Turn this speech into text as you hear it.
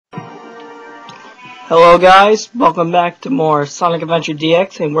Hello guys, welcome back to more Sonic Adventure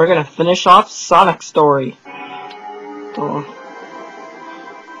DX, and we're gonna finish off Sonic Story.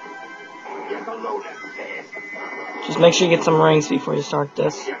 Just make sure you get some rings before you start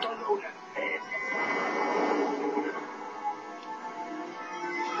this.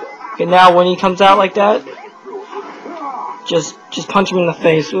 Okay, now when he comes out like that, just punch him in the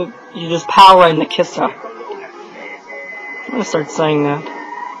face. You just power in the Kissa. I'm gonna start saying that.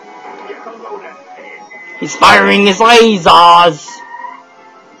 He's firing his lasers!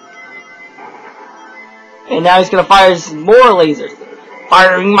 And now he's gonna fire some more lasers.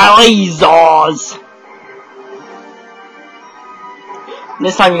 Firing my lasers! And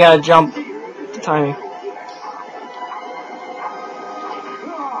this time you gotta jump the timing.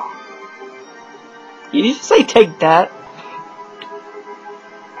 Did you just say take that?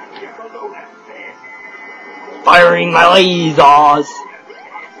 Firing my lasers!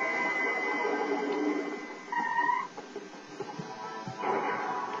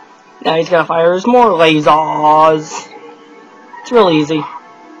 Now he's gonna fire his more lasers. It's real easy.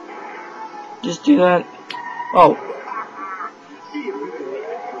 Just do that. Oh.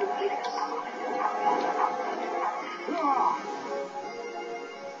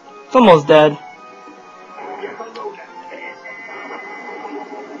 It's almost dead.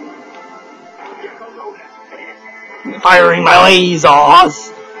 Firing my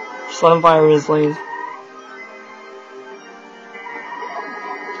lasers! Just let him fire his lasers.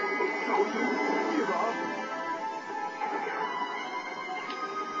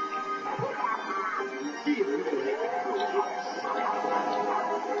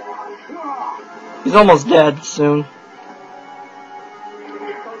 He's almost dead soon.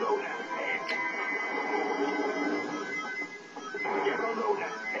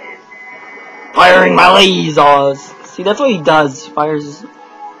 Firing my lasers! See, that's what he does. Fires.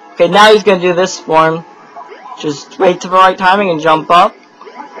 Okay, now he's gonna do this one. Just wait to the right timing and jump up.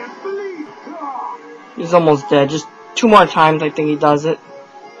 He's almost dead. Just 2 more times, I think he does it.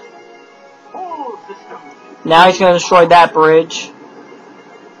 Now he's gonna destroy that bridge.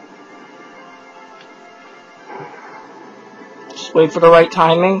 Just wait for the right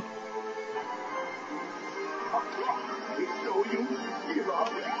timing.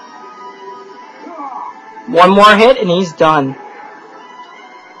 One more hit and he's done.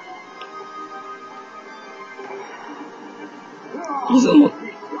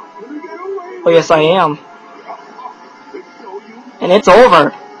 Oh yes, I am. And it's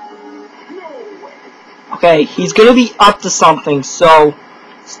over. Okay, he's gonna be up to something, so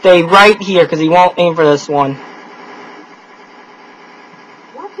stay right here because he won't aim for this one.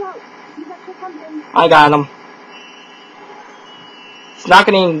 I got him. He's not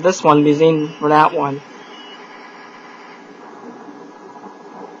gonna aim this one, but he's aiming for that one.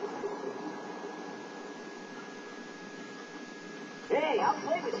 Hey, I'll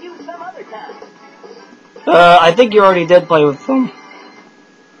play with you some other time. I think you already did play with them.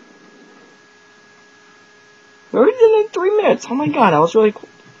 We already did it in 3 minutes. Oh my god, that was really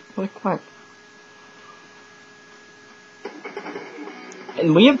quick.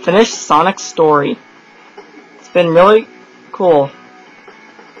 And we have finished Sonic's story. It's been really cool.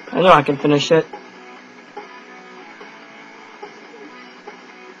 I know I can finish it.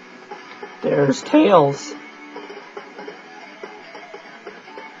 There's Tails.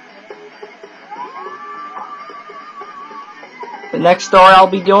 The next story I'll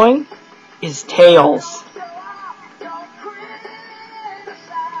be doing is Tails.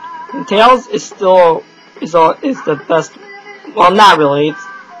 And Tails is still is the best. Well, not really. It's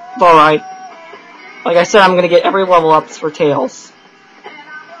alright. Like I said, I'm gonna get every level ups for Tails.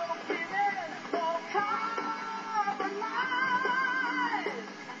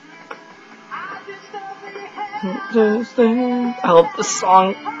 I love this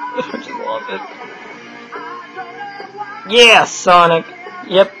song. I just love it. Yeah, Sonic.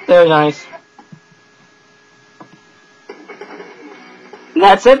 Yep, very nice. And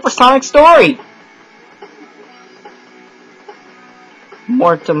that's it for Sonic's story.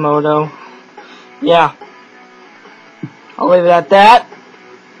 Mortomoto. Yeah. I'll leave it at that.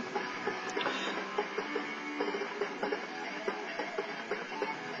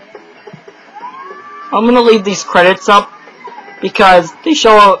 I'm gonna leave these credits up because they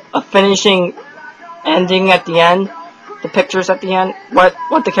show a finishing ending at the end. The pictures at the end. What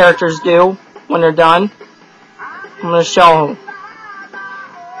the characters do when they're done. I'm gonna show them.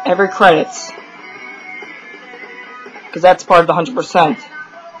 Every credits. Because that's part of the 100%.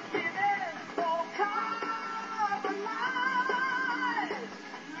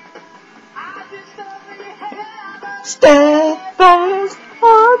 Step fast,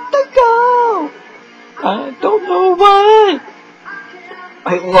 hard to go.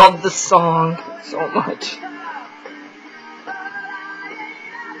 I love the song so much.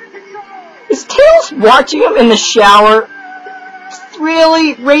 Is Tails watching him in the shower?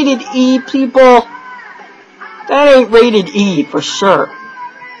 Really? Rated E, people? That ain't rated E for sure.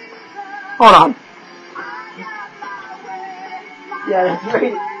 Hold on. Yeah, it's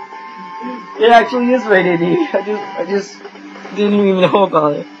rated. It actually is rated E. I just didn't even know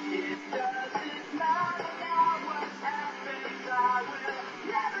about it.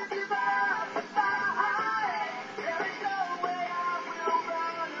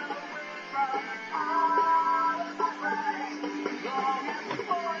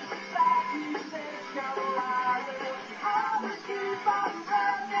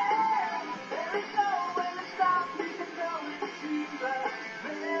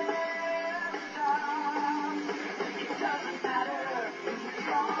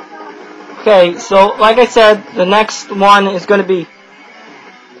 Okay, so like I said, the next one is gonna be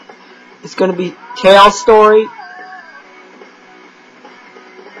Tails' story,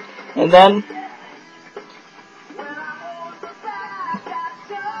 and then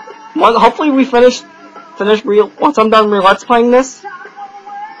hopefully we finish once I'm done let's playing this.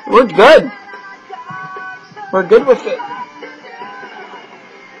 We're good. We're good with it.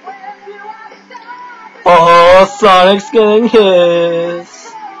 Oh, Sonic's getting his.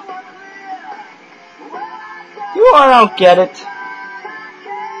 I don't get it.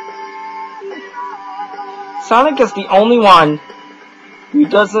 Sonic is the only one who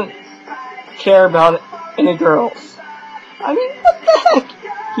doesn't care about any girls. I mean, what the heck?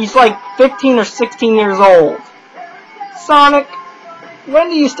 He's like 15 or 16 years old. Sonic, when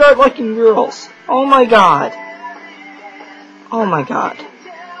do you start liking girls? Oh my god. Oh my god.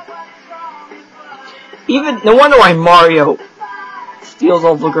 No wonder why Mario steals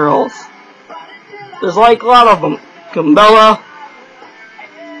all the girls. There's like a lot of them. Gumbella.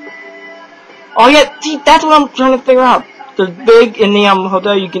 Oh yeah, see, that's what I'm trying to figure out. They're big in the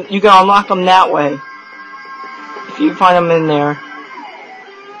hotel. You can unlock them that way if you find them in there.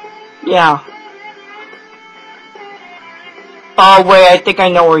 Yeah. Oh wait, I think I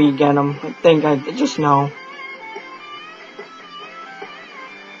know where you get them. I think I just know.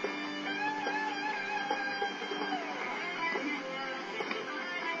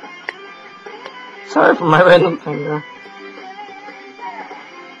 Sorry for my random finger.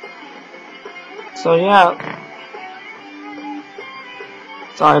 So yeah.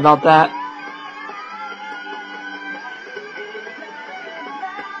 Sorry about that.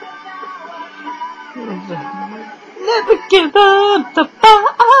 Never give up the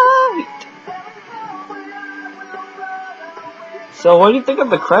fight! So what do you think of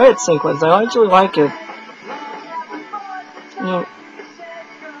the credit sequence? I actually like it. Yeah.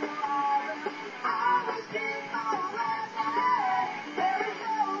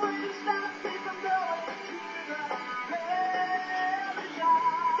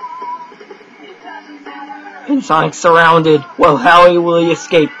 And Sonic surrounded. Well, how will he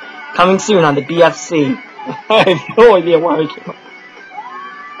escape? Coming soon on the BFC. I have no idea why I came up.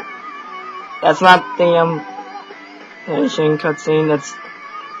 That's not the finishing cutscene. It's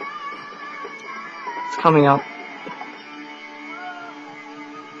coming up.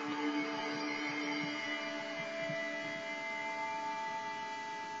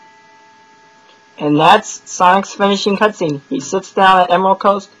 And that's Sonic's finishing cutscene. He sits down at Emerald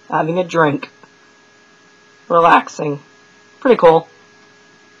Coast having a drink. Relaxing. Pretty cool.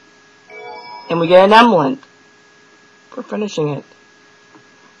 And we get an emblem for finishing it.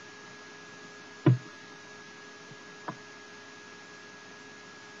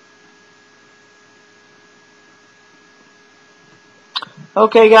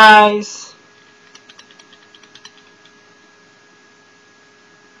 Okay, guys.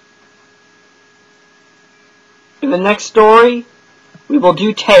 In the next story, we will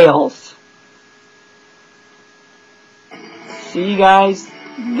do Tails. See you guys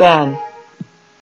then.